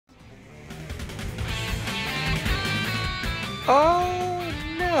Oh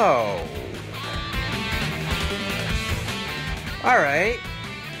no. Alright.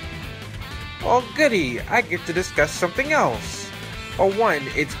 Well, goody, I get to discuss something else. Oh, one,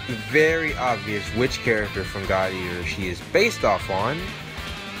 it's very obvious which character from God Eater she is based off on.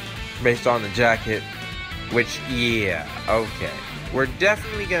 Based on the jacket, which, yeah, okay. We're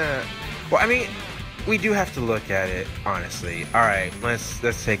definitely gonna... Well, I mean, we do have to look at it, honestly. Alright,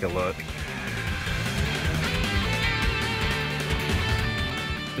 let's take a look.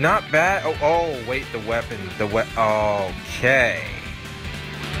 Not bad. Oh, wait, the weapon. Okay.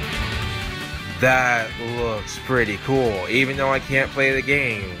 That looks pretty cool. Even though I can't play the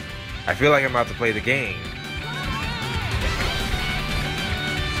game, I feel like I'm about to play the game.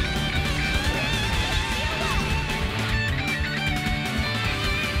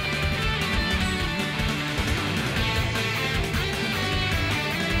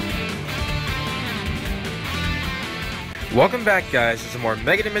 Welcome back, guys, to some more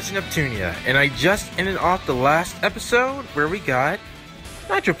Megadimension Neptunia, and I just ended off the last episode where we got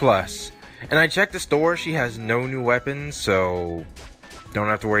Nitro Plus. And I checked the store, she has no new weapons, so don't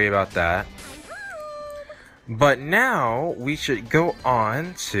have to worry about that. But now, we should go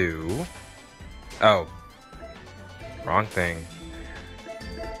on to... Oh. Wrong thing.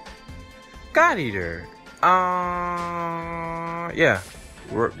 God Eater. Yeah.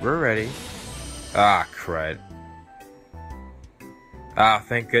 We're ready. Ah, crud. Ah,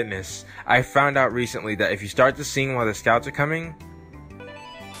 thank goodness. I found out recently that if you start the scene while the scouts are coming,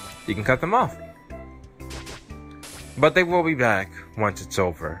 you can cut them off. But they will be back once it's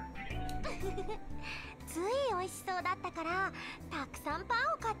over.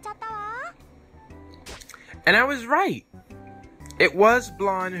 And I was right. It was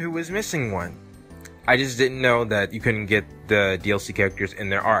Blonde who was missing one. I just didn't know that you couldn't get the DLC characters in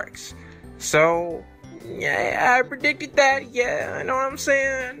their arcs. So, yeah, I predicted that. Yeah, I know what I'm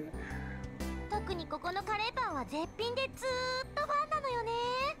saying.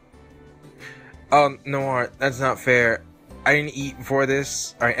 No, that's not fair. I didn't eat before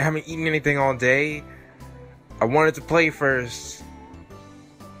this. I haven't eaten anything all day. I wanted to play first.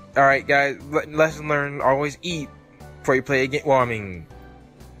 Alright, guys, lesson learned, always eat before you play a game. Well, I mean,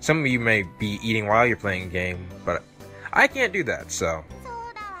 some of you may be eating while you're playing a game, but I can't do that, so.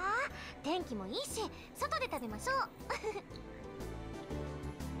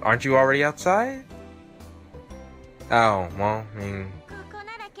 Aren't you already outside? Oh, well, I mean...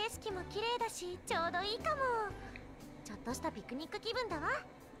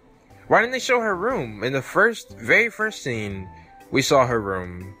 Why didn't they show her room? In the very first scene, we saw her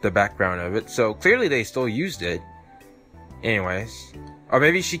room, the background of it, so clearly they still used it. Anyways. Or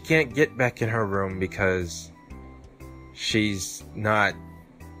maybe she can't get back in her room because she's not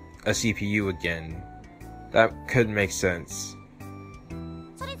a CPU again. That could make sense.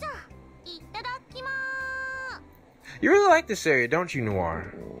 You really like this area, don't you,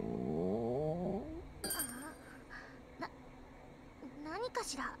 Noir?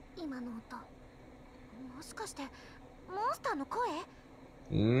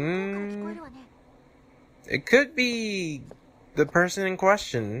 It could be the person in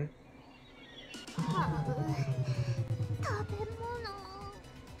question.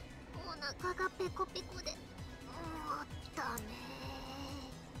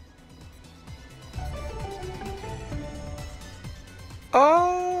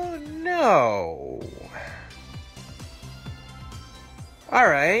 Oh no.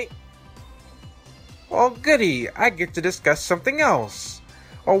 Alright. Well, goody, I get to discuss something else.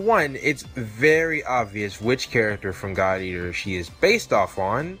 Well, one, it's very obvious which character from God Eater she is based off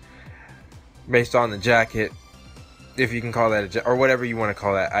on. Based on the jacket, if you can call that a jacket, or whatever you want to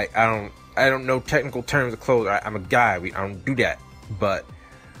call that. I don't know technical terms of clothes. I'm a guy. I don't do that. But,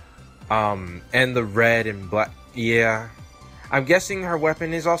 and the red and black, yeah. I'm guessing her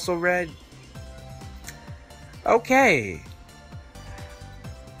weapon is also red. Okay.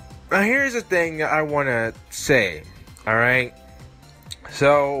 Now here's the thing that I want to say. Alright?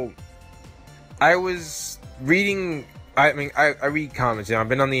 So, I was reading... I read comments. You know, I've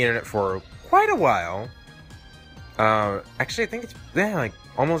been on the internet for quite a while. Actually, I think it's... Yeah, like,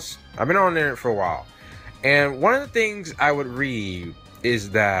 almost... I've been on the internet for a while. And one of the things I would read is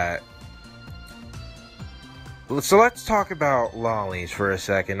that... So let's talk about lollies for a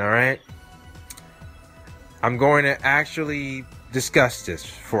second, alright? I'm going to actually discuss this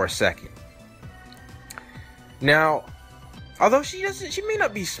for a second. Now, although she may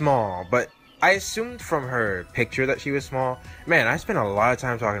not be small, but I assumed from her picture that she was small. Man, I spent a lot of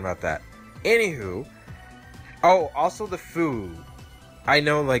time talking about that. Anywho, oh, also the food. I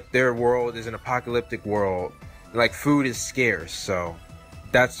know, like, their world is an apocalyptic world, like food is scarce, so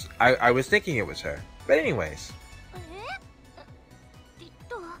that's I was thinking it was her. But anyways.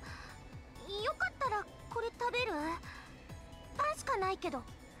 よかったらこれ食べる？パンしかないけど。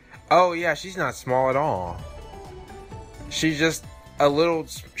 Oh yeah, she's not small at all. She's just a little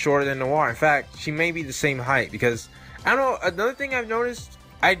shorter than Noir. In fact, she may be the same height because I don't know. Another thing I've noticed,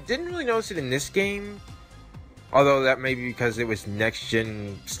 I didn't really notice it in this game, although that may be because it was next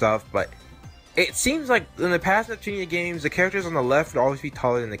gen stuff. But it seems like in the past Neptunia games, the characters on the left would always be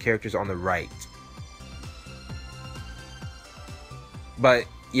taller than the characters on the right. But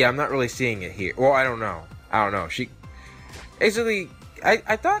yeah, I'm not really seeing it here. Well, I don't know. She basically,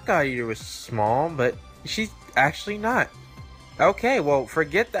 I thought God Eater was small, but she's actually not. Okay, well,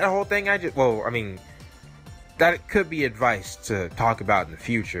 forget that whole thing I just... Well, I mean, that could be advice to talk about in the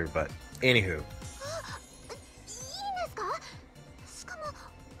future, but anywho.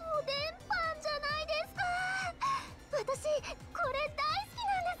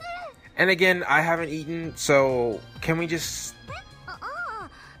 And again, I haven't eaten, so can we just...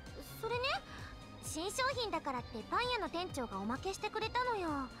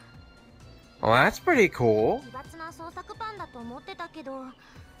 Well, that's pretty cool.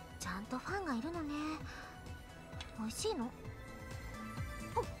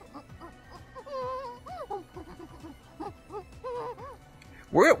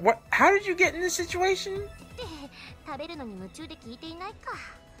 What? How did you get in this situation?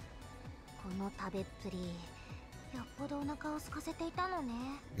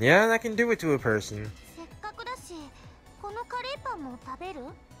 Yeah, that can do it to a person.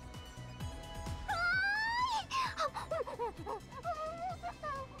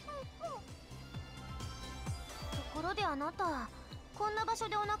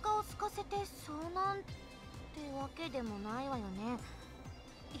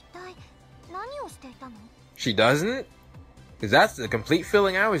 She doesn't? Because that's the complete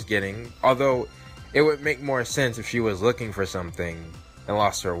feeling I was getting. Although, it would make more sense if she was looking for something and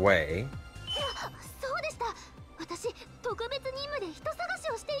lost her way.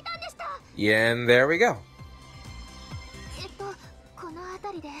 Yeah, and there we go.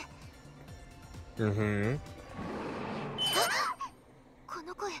 Mm-hmm.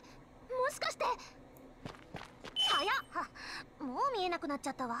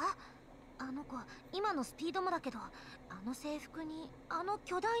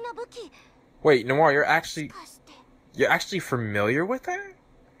 Wait, Noir, you're actually familiar with her?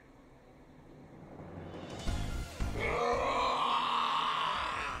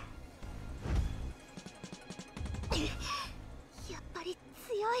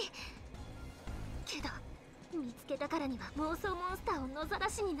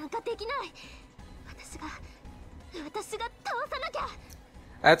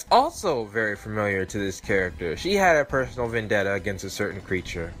 That's also very familiar to this character. She had a personal vendetta against a certain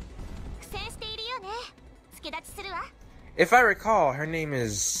creature. If I recall, her name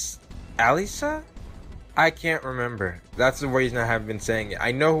is Alisa? I can't remember. That's the reason I haven't been saying it.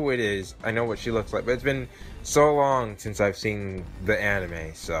 I know who it is. I know what she looks like, but it's been so long since I've seen the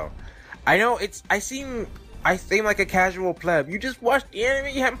anime, so I know I seem like a casual pleb. You just watched the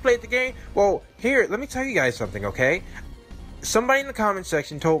anime, you haven't played the game? Well, here, let me tell you guys something, okay? Somebody in the comment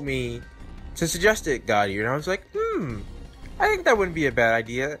section told me to suggest it, God Eater, and I was like, I think that wouldn't be a bad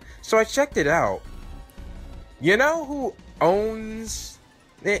idea. So I checked it out. You know who owns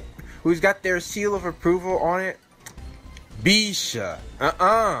it? Who's got their seal of approval on it? Bisha.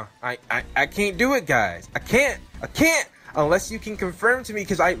 I can't do it, guys. I can't. Unless you can confirm to me,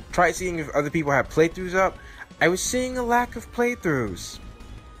 because I tried seeing if other people have playthroughs up. I was seeing a lack of playthroughs.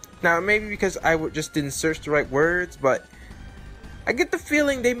 Now, maybe because I just didn't search the right words, but I get the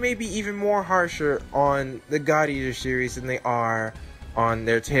feeling they may be even more harsher on the God Eater series than they are on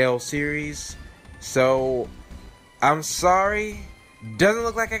their Tail series. So, I'm sorry. Doesn't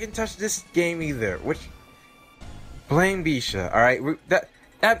look like I can touch this game either. Which, blame Bisha. All right,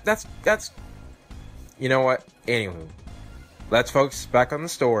 that's. You know what? Anywho, let's focus back on the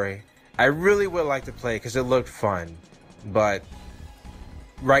story. I really would like to play because it looked fun, but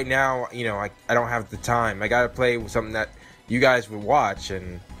right now, you know, I don't have the time. I gotta play with something that you guys would watch,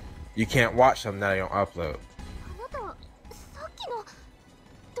 and you can't watch something that I don't upload.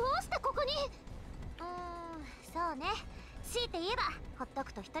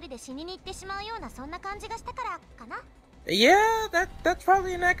 Yeah, that's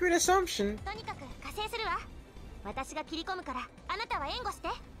probably an accurate assumption.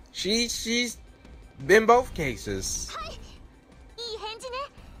 She's in both cases.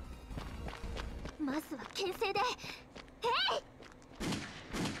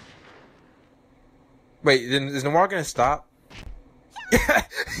 Wait, then is Noir gonna stop? Yeah,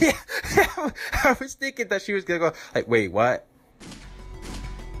 yeah, I was thinking that she was gonna go, like, wait, what?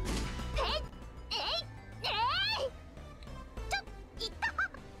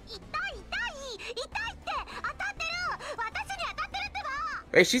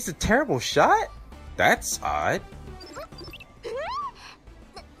 Wait, she's a terrible shot? That's odd.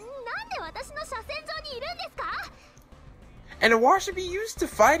 And Noir should be used to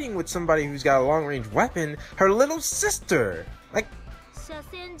fighting with somebody who's got a long-range weapon, her little sister. Like,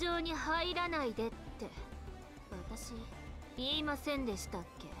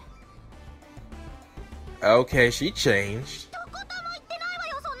 okay, she changed.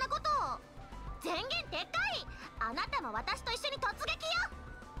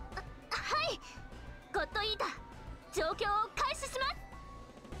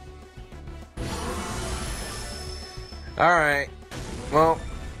 Alright, well,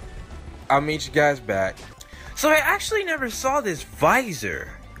 I'll meet you guys back. So I actually never saw this visor.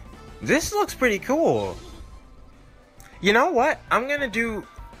 This looks pretty cool. You know what? I'm gonna do,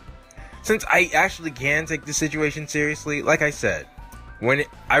 since I actually can take the situation seriously, like I said, when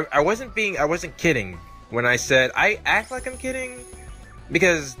I wasn't kidding when I said I act like I'm kidding,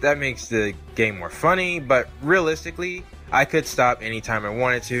 because that makes the game more funny, but realistically, I could stop anytime I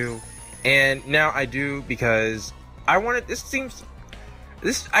wanted to, and now I do because I wanted,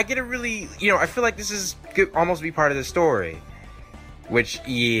 I get a really, I feel like this could almost be part of the story, which,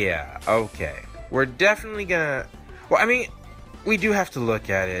 yeah, okay, we're definitely gonna, well, I mean, we do have to look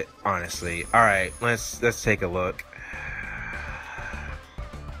at it, honestly. Alright, let's take a look.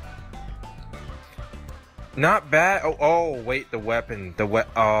 Not bad. Oh, wait, the weapon.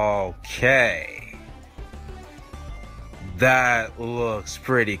 Okay. That looks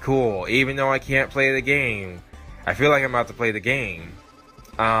pretty cool. Even though I can't play the game. I feel like I'm about to play the game.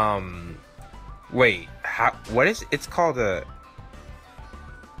 Wait. What is it? It's called a...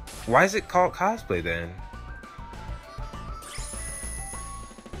 Why is it called cosplay then?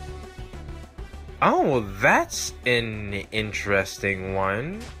 Oh, well, that's an interesting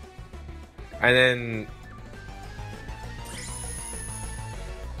one. And then...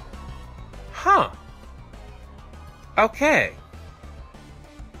 Huh. Okay.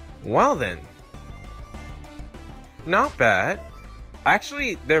 Well then. Not bad.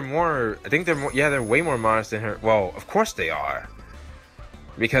 Actually, they're more... I think they're more... Yeah, they're way more modest than her... Well, of course they are.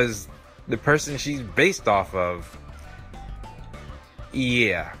 Because the person she's based off of...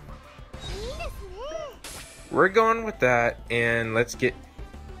 Yeah. We're going with that, and let's get...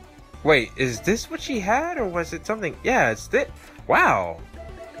 Wait, is this what she had, or was it something... Yeah, it's this... Wow.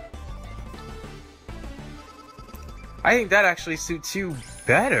 I think that actually suits you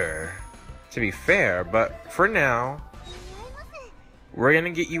better, to be fair, but for now, we're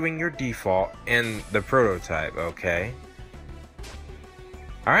gonna get you in your default and the prototype, okay?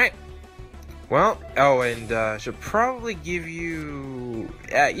 Alright. Well, oh, and should probably give you...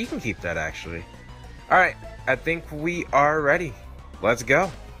 Yeah, you can keep that, actually. Alright, I think we are ready. Let's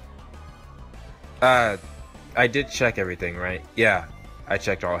go. I did check everything, right? Yeah, I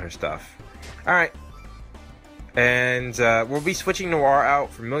checked all her stuff. Alright. And we'll be switching Noir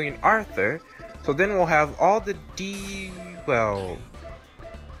out for Million Arthur, so then we'll have all the well,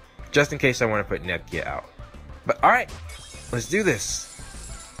 just in case I want to put Neptunia out. But alright, let's do this.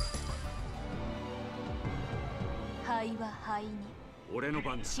 I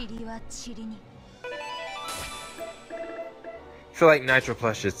feel like Nitro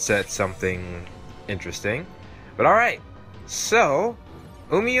Plus should set something interesting. But alright, so,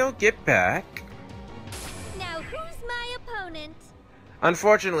 Umio, get back.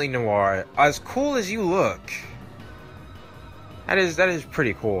 Unfortunately, Noir, as cool as you look, that is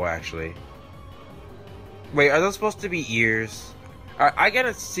pretty cool, actually. Wait, are those supposed to be ears? I'm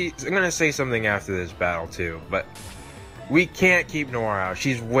gonna say something after this battle too, but we can't keep Noir out.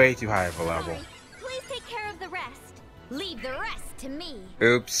 She's way too high of a level. Please take care of the rest. Leave the rest to me.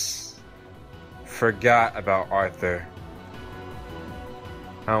 Oops, forgot about Arthur.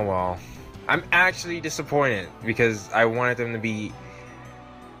 Oh well. I'm actually disappointed because I wanted them to be...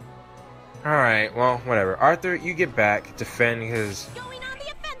 Alright, well, whatever. Arthur, you get back, defend his... Going on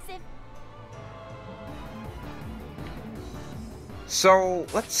the offensive. So,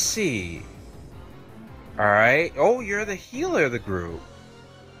 let's see. Alright. Oh, you're the healer of the group.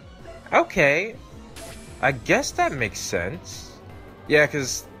 Okay. I guess that makes sense. Yeah,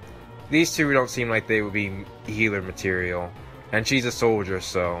 because these two don't seem like they would be healer material. And she's a soldier,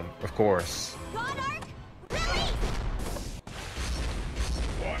 so, of course. Monarch, release!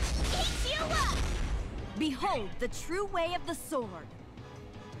 Eat you up! Behold the true way of the sword.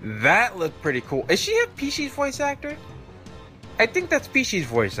 That looked pretty cool. Is she a Pishi's voice actor? I think that's Pishi's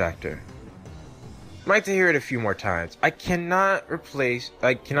voice actor. Might have to hear it a few more times. I cannot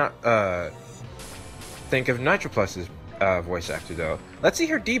think of Nitro Plus's voice actor though. Let's see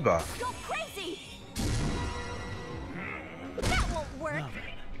her debuff. Go crazy! That won't work. Now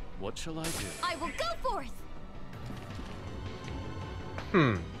then, what shall I do? I will go forth.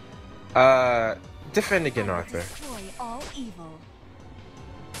 Defend again, Arthur. Destroy all evil.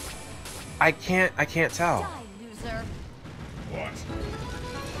 I can't tell. Die, loser. What?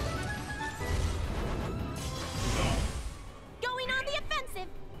 Going on the offensive.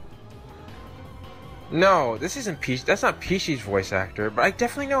 No, this isn't Peach. That's not Peachy's voice actor, but I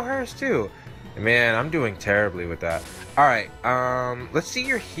definitely know hers too. Man, I'm doing terribly with that. All right, let's see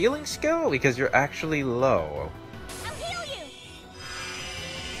your healing skill because you're actually low. I'll heal you.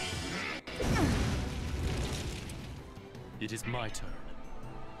 It is my turn.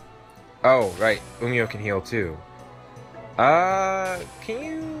 Oh, right. Umio can heal too. Can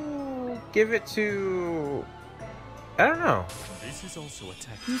you give it to? I don't know. This is also a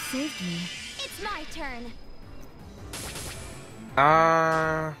tactic. You saved me. It's my turn.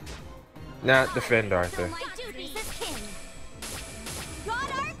 Nah, defend Arthur. My duties as king.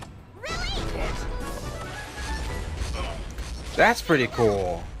 Goddard? Really? That's pretty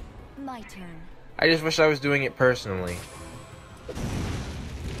cool. My turn. I just wish I was doing it personally.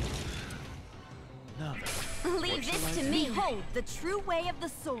 Now then, Leave this to me. Behold the true way of the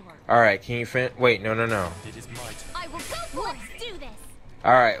sword. Alright, can you wait, no. it is my turn. I will go forth. Let's do this.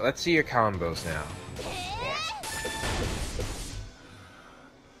 Alright, let's see your combos now.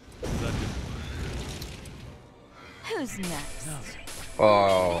 That did Who's next? Now then,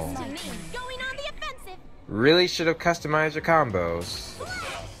 Oh, To me. Going on the offensive. really should have customized your combos. Who's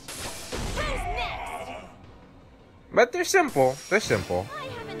next? But they're simple. They're simple. I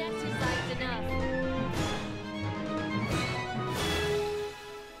haven't exercised enough.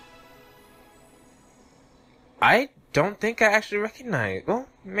 I don't think I actually recognize. Well,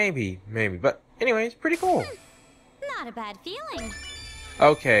 maybe. But anyways, pretty cool. Not a bad feeling.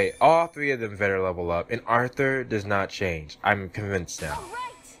 Okay, all three of them better level up, and Arthur does not change. I'm convinced now. All right.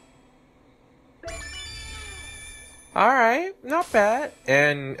 Alright, not bad.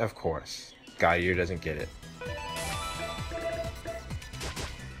 And, of course, Gaia doesn't get it.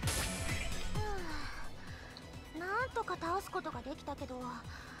 なんとか倒すことができたけど、こ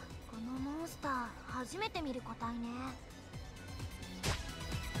のモンスター初めて見る個体ね。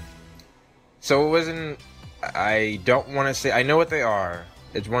So it wasn't. I don't want to say. I know what they are.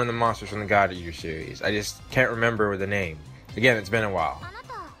 It's one of the monsters from the God Eater series. I just can't remember the name. Again, it's been a while. あな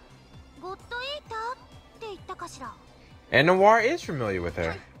た、ゴッドイーターって言ったかしら。 And Noir is familiar with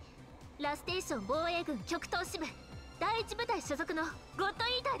her. ラステーション防衛軍極東支部第一部隊所属のゴッド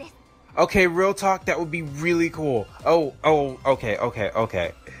イーターです。 Okay, real talk. That would be really cool. Oh,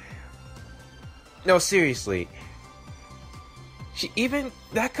 okay. No, seriously.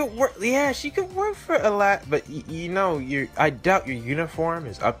 That could work. Yeah, she could work for a lot. But you know, I doubt your uniform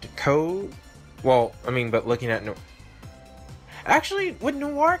is up to code. Well, I mean, but looking at actually, would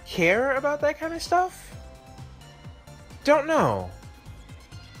Noir care about that kind of stuff? Don't know.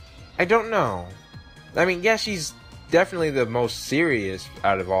 I don't know. I mean, yeah, she's definitely the most serious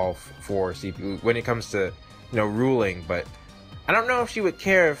out of all four CPU when it comes to, ruling. But I don't know if she would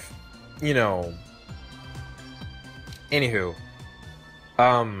care if, Anywho.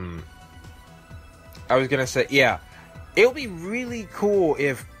 I was gonna say, yeah, it would be really cool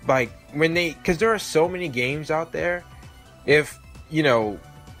if, like, because there are so many games out there, if,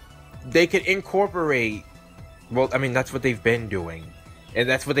 they could incorporate, well, I mean, that's what they've been doing, and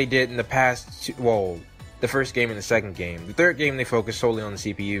that's what they did in the past, the first game and the second game. The third game, they focused solely on the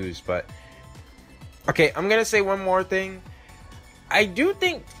CPUs, but, okay, I'm gonna say one more thing. I do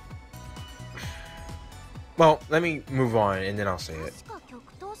think, well, let me move on, and then I'll say it. 確か極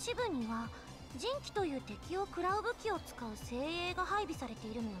東支部には人気という敵を食らう武器を使う精鋭が配備されて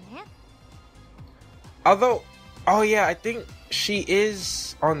いるのよね。 Although, oh yeah, I think she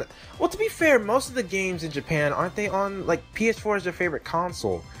is on the... Well, to be fair, most of the games in Japan, aren't they on, like, PS4 is their favorite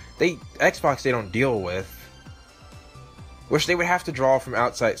console. Xbox they don't deal with. Which they would have to draw from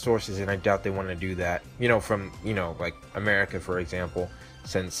outside sources, and I doubt they want to do that. From, like, America, for example,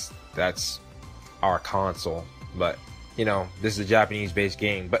 since that's our console. But, this is a Japanese-based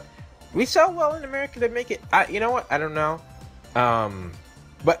game. But we sell well in America to make it... you know what? I don't know.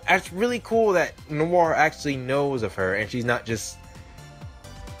 But it's really cool that Noir actually knows of her, and she's not just...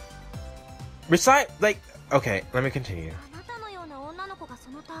 Okay, let me continue. あなたのような女の子がそ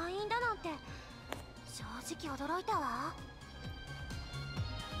の隊員だなんて正直驚いたわ。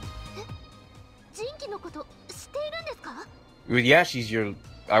機のこと知っているんですか？ Well, yeah, she's your.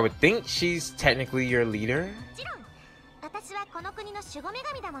 I would think she's technically your leader. もちろん私はこの国の守護女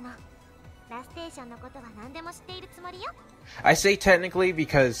神だもの。ラステーションのことは何でも知っているつもりよ。 I say technically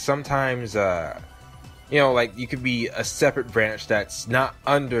because sometimes, you know, like you could be a separate branch that's not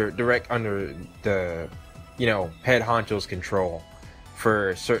direct under the, you know, head honcho's control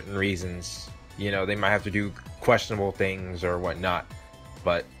for certain reasons. You know, they might have to do questionable things or whatnot.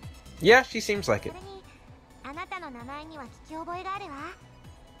 But yeah, she seems like そ it. れにあなたの名前には聞き覚えがあるわ。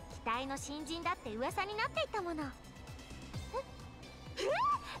期待の新人だって噂になっていたもの。あ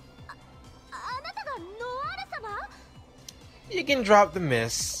なたがノワール様？ You can drop the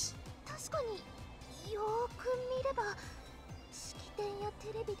miss. 確かによーく見れば式典や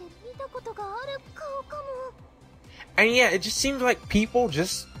テレビで見たことがある顔かも。 And yeah, it just seems like people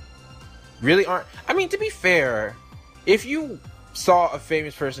just really aren't. I mean, to be fair, if you saw a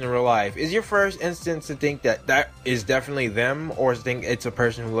famous person in real life, is your first instance to think that that is definitely them, or to think it's a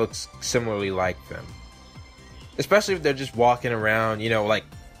person who looks similarly like them? Especially if they're just walking around, you know, like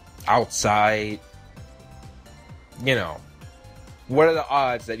outside. You know, what are the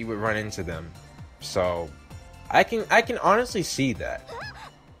odds that you would run into them? So, I can honestly see that. さ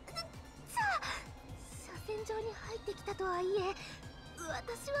あ、車線上に入ってきたとはいえ、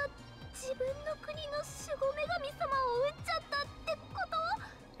私は自分の国の守護女神様を撃っちゃったってこと？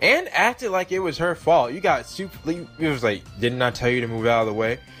 And acted like it was her fault. You got super. It was like, didn't I tell you to move out of the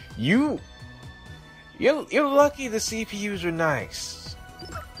way? You're lucky the CPUs are nice.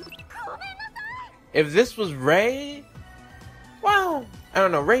 If this was Ray, well, I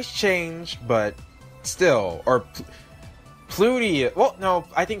don't know. Ray's changed, but still, or Plutia. Well, no,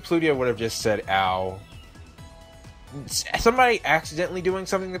 I think Plutia would have just said "ow." Somebody accidentally doing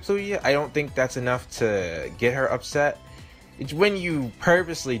something to Plutia, I don't think that's enough to get her upset. It's when you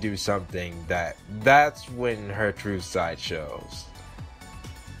purposely do something that's when her true side shows.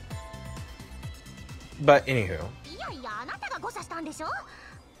 But anywho. いやいや、あなたが誤射したんでしょ？あ、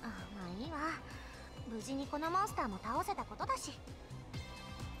まあいいわ。無事にこのモンスターも倒せたことだし。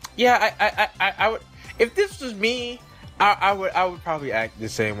 Yeah, I would. If this was me, I would probably act the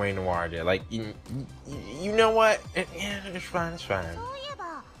same way Noir did. Like, you know what? Yeah, it's fine, it's fine. そういえ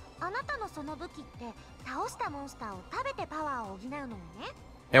ば、あなたのその武器って倒したモンスターを食べてパワーを補うのよね。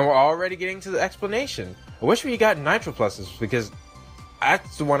 And we're already getting to the explanation. I wish we got Nitro Pluses because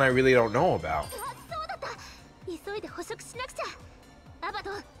that's the one I really don't know about. あ、そうだった。急いで捕食しなくちゃ。アバ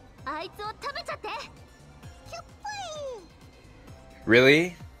トン、あいつを食べちゃって。キュップイ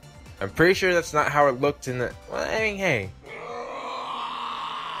Really? I'm pretty sure that's not how it looked in the. Well, I mean, hey.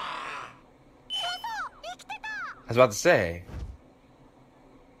 I was about to say.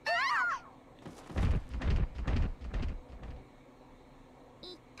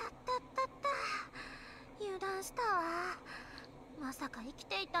 いたたたた。油断したわ。まさか生き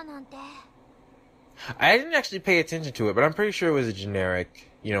ていたなんて。 I didn't actually pay attention to it, but I'm pretty sure it was a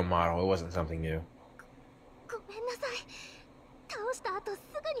generic, you know, model. It wasn't something new. ごめんなさい。倒した後す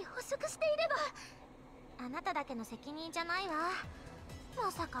ぐに捕食していれば。あなただけの責任じゃないわ。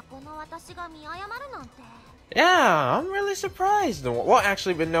まさかこの私が見誤るなんて。 Yeah, I'm really surprised. Well,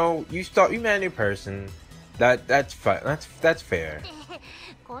 actually, but no, you met a new person. That's fine. That's fair.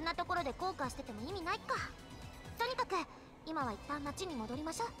 こんなところで後悔してても意味ないか。とにかく今は一旦町に戻り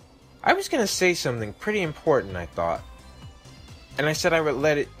ましょう。 I was gonna say something pretty important, I thought. And I said I would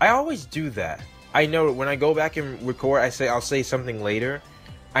let it. I always do that. I know that when I go back and record, I'll say something later.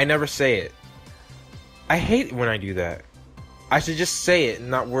 I never say it. I hate it when I do that. I should just say it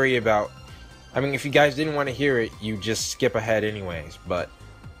and not worry about. I mean, if you guys didn't want to hear it, you just skip ahead anyways. But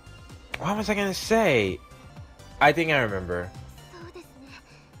what was I gonna say? I think I remember. そうですね。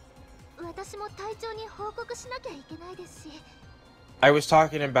私も隊長に報告しなきゃいけないですし。 I was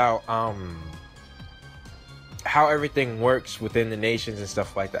talking about how everything works within the nations and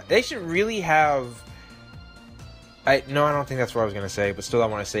stuff like that. They should really have. I don't think that's what I was gonna say, but still I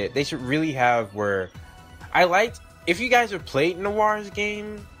want to say it. They should really have where I liked. If you guys have played Noir's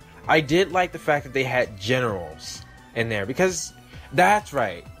game, I did like the fact that they had generals in there because that's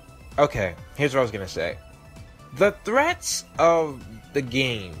right. Okay, here's what I was gonna say. The threats of the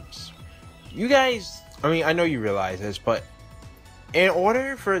games. You guys, I mean, I know you realize this, but in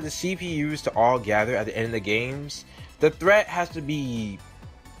order for the CPUs to all gather at the end of the games, the threat has to be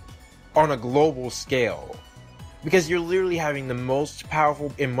on a global scale. Because you're literally having the most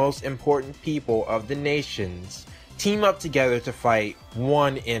powerful and most important people of the nations team up together to fight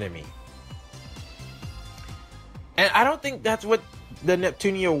one enemy. And I don't think that's what the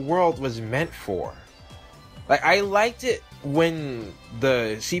Neptunia world was meant for. Like, I liked it when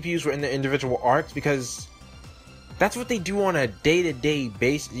the CPUs were in the individual arcs, because that's what they do on a day-to-day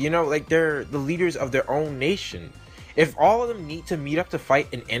basis. You know, like, they're the leaders of their own nation. If all of them need to meet up to fight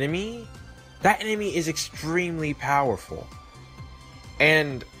an enemy, that enemy is extremely powerful.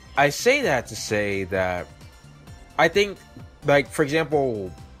 And I say that to say that I think, like, for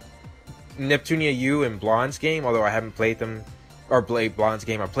example, Neptunia U and Blonde's game, although I haven't played them, or played Blonde's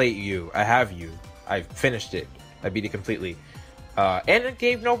game, I played U. I have U. I finished it. I beat it completely. And it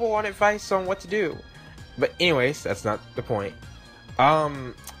gave Noble on advice on what to do. But anyways, that's not the point.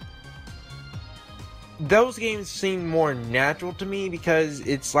 Those games seem more natural to me because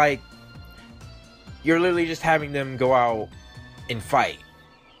it's like you're literally just having them go out and fight.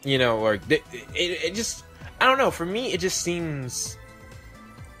 You know, or it just, I don't know, for me it just seems,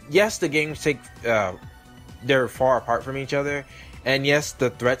 yes, the games take, they're far apart from each other, and yes, the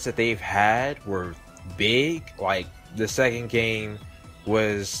threats that they've had were big. Like, the second game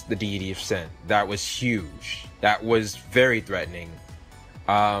was the Deity of Sin. That was huge. That was very threatening.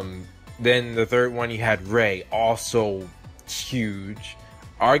 Then the third one, you had Ray, also huge.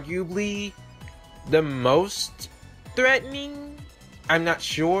 Arguably the most threatening? I'm not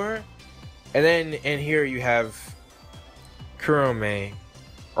sure. And then in here you have Kurome,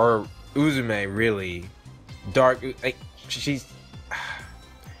 or Uzume, really. Dark, like, she's...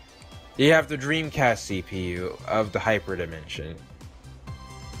 You have the Dreamcast CPU of the Hyperdimension.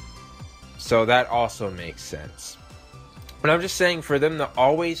 So that also makes sense. But I'm just saying, for them to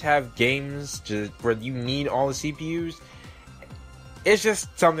always have games where you need all the CPUs, it's just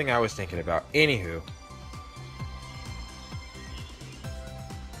something I was thinking about. Anywho.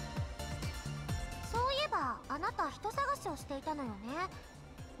 そういえば、あなた人探しをしていたのよね。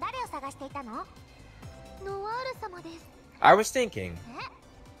誰を探していたの？ノワール様です。 I was thinking. え？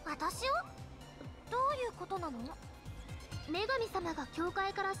私を？どういうことなの？女神様が教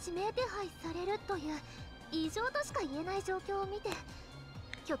会から指名手配されるという異常としか言えない状況を見て、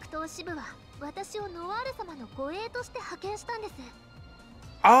極東支部は私をノワール様の護衛として派遣したんです。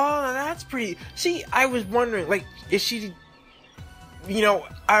 Oh, that's pretty. See, I was wondering, like, is she... You know,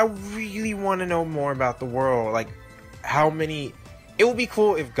 I really want to know more about the world. Like, how many... It would be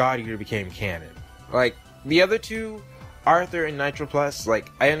cool if God Eater became canon. Like, the other two, Arthur and Nitro Plus, like,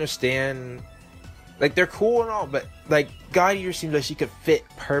 I understand... Like, they're cool and all, but, like, God Eater seems like she could fit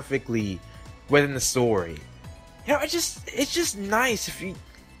perfectly within the story. You know, it's just nice if you...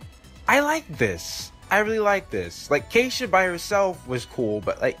 I like this. I really like this. Like, Keisha by herself was cool,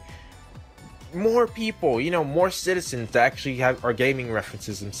 but, like, more people, you know, more citizens that actually are gaming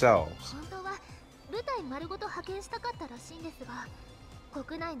references themselves. 本当は舞台丸ごと派遣したかったらしいんですが、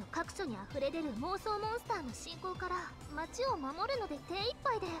国内の各所に溢れ出る妄想モンスターの侵攻から街を守るので手一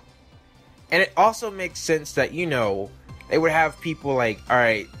杯で。 And it also makes sense that, you know, they would have people like,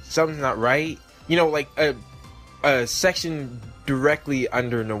 alright, something's not right. You know, like a section directly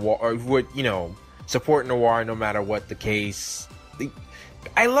under Noir, or would, you know, support Noir no matter what the case.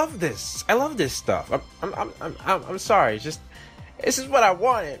 I love this. I love this stuff. I'm sorry. It's just, this is what I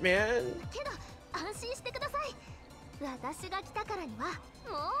wanted, man. けど安心してください。私が来たからにはも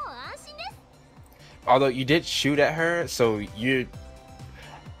う安心です。 Although you did shoot at her, so you...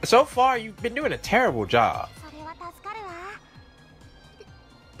 So far, you've been doing a terrible job. それは助かるわ。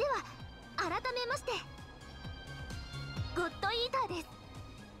では改めまして、ゴッドイーターです。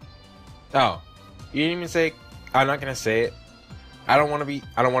 Oh, you didn't even say... I'm not gonna say it. I don't want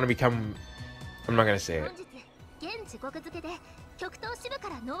to become... I'm not gonna say it. 本日現時刻付けで極東支部か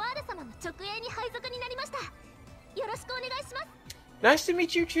らノワール様の直営に配属になりました。よろしくお願いします。 Nice to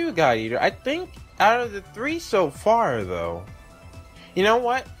meet you too, God Eater. I think out of the three so far, though... You know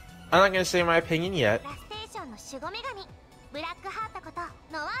what? I'm not gonna say my opinion yet. ラステーションの守護女神ブラックハートこと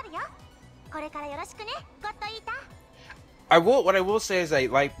ノワールよ。これからよろしくね、ゴッドイーター。 What I will say is I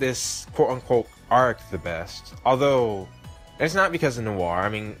like this quote-unquote arc the best. Although, it's not because of Noir. I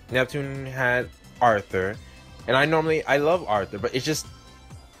mean, Neptune had Arthur. And I love Arthur, but it's just...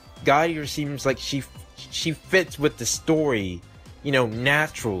 God Eater seems like she fits with the story, you know,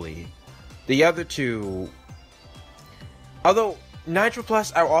 naturally. The other two... Although, Nitro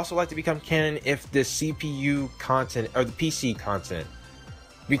Plus, I would also like to become canon if the CPU content, or the PC content,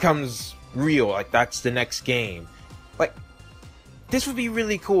 becomes real. Like, that's the next game. Like, this would be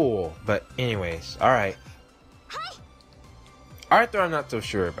really cool. But anyways, alright. Arthur I'm not so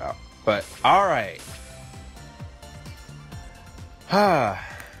sure about. But, alright.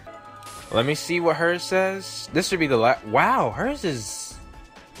 Let me see what hers says. This should be the last. Wow, hers is...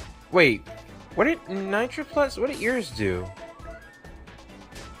 Wait, what did Nitro Plus, what did yours do?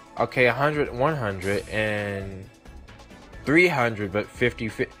 Okay, 100, 100, and... 300, but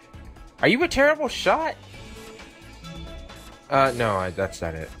 50. Are you a terrible shot? No, that's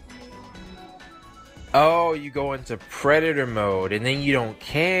not it. Oh, you go into Predator mode, and then you don't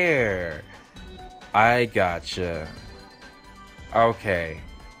care. I gotcha. Okay.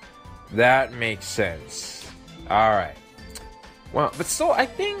 That makes sense. Alright. Well, but still, I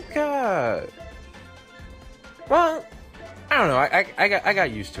think, well, I don't know. I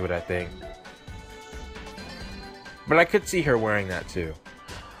got used to it, I think. But I could see her wearing that, too.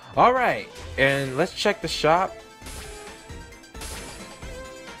 Alright, and let's check the shop.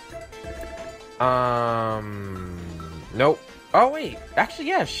 Nope. Oh, wait. Actually,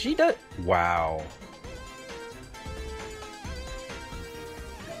 yeah, she does. Wow.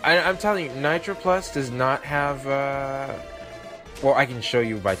 I'm telling you, Nitro Plus does not have, well, I can show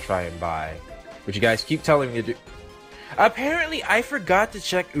you by try and buy, which you guys keep telling me to do. Apparently, I forgot to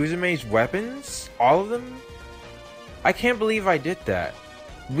check Uzume's weapons, all of them. I can't believe I did that.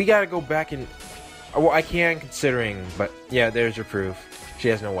 We gotta go back and, well, I can considering, but yeah, there's your proof. She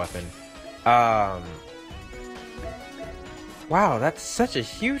has no weapon. Wow, that's such a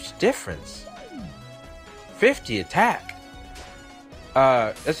huge difference. 50 attack.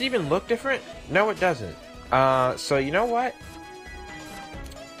 Does it even look different? No, it doesn't. So you know what?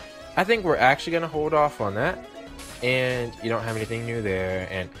 I think we're actually gonna hold off on that. And you don't have anything new there.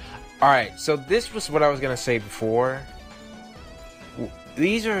 And alright, so this was what I was gonna say before.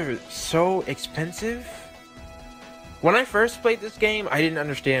 These are so expensive. When I first played this game, I didn't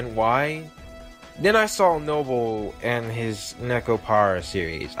understand why. Then I saw Noble and his Neko Para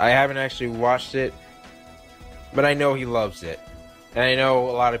series. I haven't actually watched it, but I know he loves it. And I know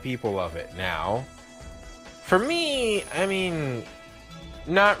a lot of people love it now. For me, I mean,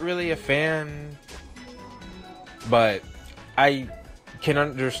 not really a fan, but I can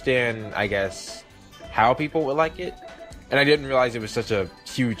understand, I guess, how people would like it. And I didn't realize it was such a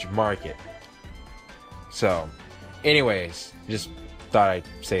huge market. So, anyways, just thought I'd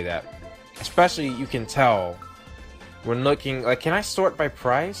say that. Especially, you can tell when looking, like, can I sort by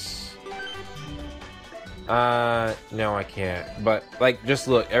price? No, I can't. But, like, just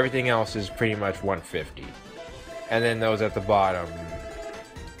look, everything else is pretty much 150. And then those at the bottom,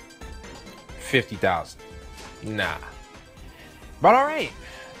 50,000. Nah. But alright.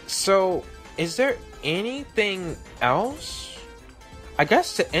 So, is there anything else? I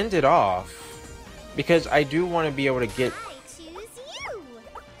guess to end it off, because I do want to be able to get... I choose you.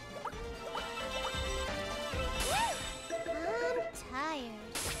 I'm tired.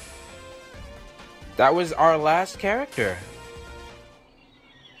 That was our last character.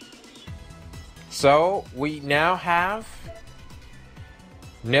 So, we now have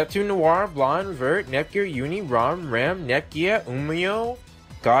Neptune Noir, Blonde, Vert, Nepgear, Uni, Ram, Ram, Nepgear, Umio,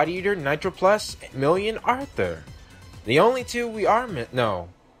 God Eater, Nitro Plus, Million, Arthur. The only two we are no,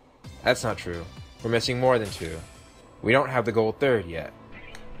 that's not true. We're missing more than two. We don't have the gold third yet.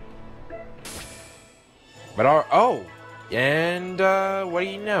 But and what do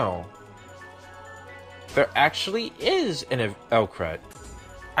you know? There actually is an crud.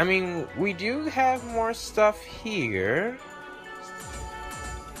 I mean, we do have more stuff here.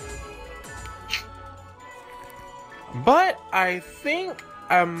 But I think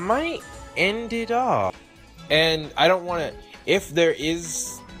I might end it off. And I don't want to... If there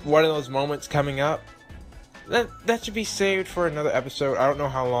is one of those moments coming up, that should be saved for another episode. I don't know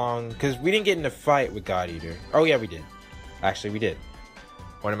how long, because we didn't get in a fight with God Eater. Oh yeah, we did. Actually, we did.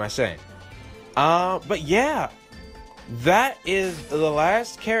 What am I saying? But yeah, that is the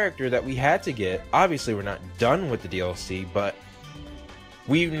last character that we had to get. Obviously, we're not done with the DLC, but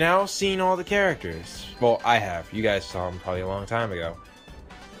we've now seen all the characters. Well, I have. You guys saw them probably a long time ago.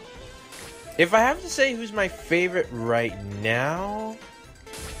 If I have to say who's my favorite right now...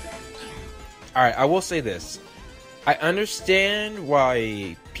 Alright, I will say this. I understand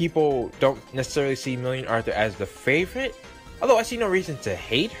why people don't necessarily see Million Arthur as the favorite. Although I see no reason to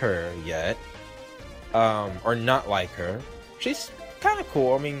hate her yet. Or not like her. She's kind of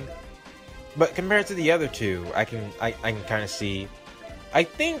cool, I mean... But compared to the other two, I can kind of see... I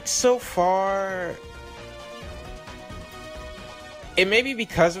think so far... It may be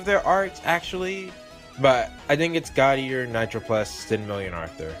because of their art, actually, but I think it's God Eater, Nitro Plus, then Million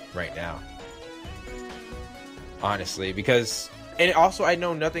Arthur right now. Honestly, because... And also, I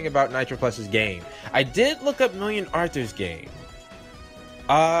know nothing about Nitro Plus's game. I did look up Million Arthur's game.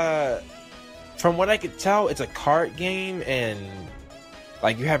 From what I could tell, it's a card game, and...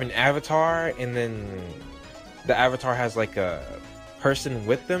 Like, you have an avatar, and then... The avatar has, like, a person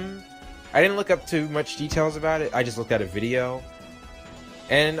with them. I didn't look up too much details about it, I just looked at a video.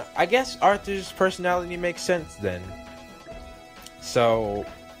 And I guess Arthur's personality makes sense then. So,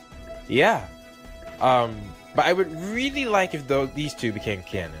 yeah. But I would really like if these two became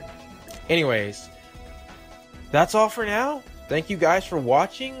canon. Anyways, that's all for now. Thank you guys for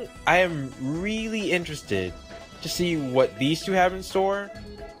watching. I am really interested to see what these two have in store.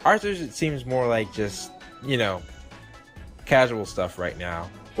 Arthur's, it seems more like just, you know, casual stuff right now.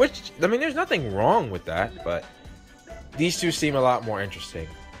 Which, I mean, there's nothing wrong with that, but these two seem a lot more interesting.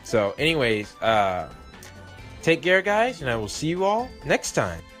 So, anyways, take care, guys, and I will see you all next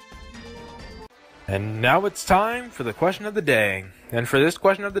time. And now it's time for the question of the day. And for this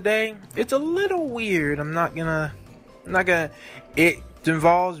question of the day, it's a little weird. I'm not gonna. It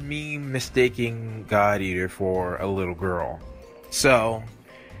involves me mistaking God Eater for a little girl. So,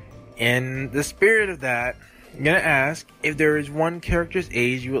 in the spirit of that, I'm gonna ask if there is one character's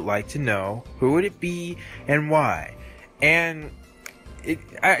age you would like to know. Who would it be and why? And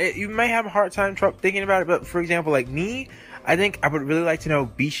you might have a hard time thinking about it, but for example, like me, I think I would really like to know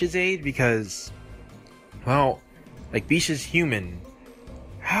Bisha's age because, well, like Bisha's human.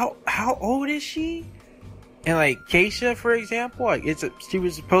 How old is she? And like Keisha, for example, like she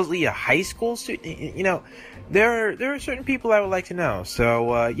was supposedly a high school student. You know, there are certain people I would like to know.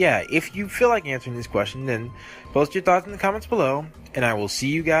 So yeah, if you feel like answering this question, then post your thoughts in the comments below, and I will see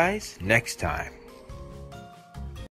you guys next time.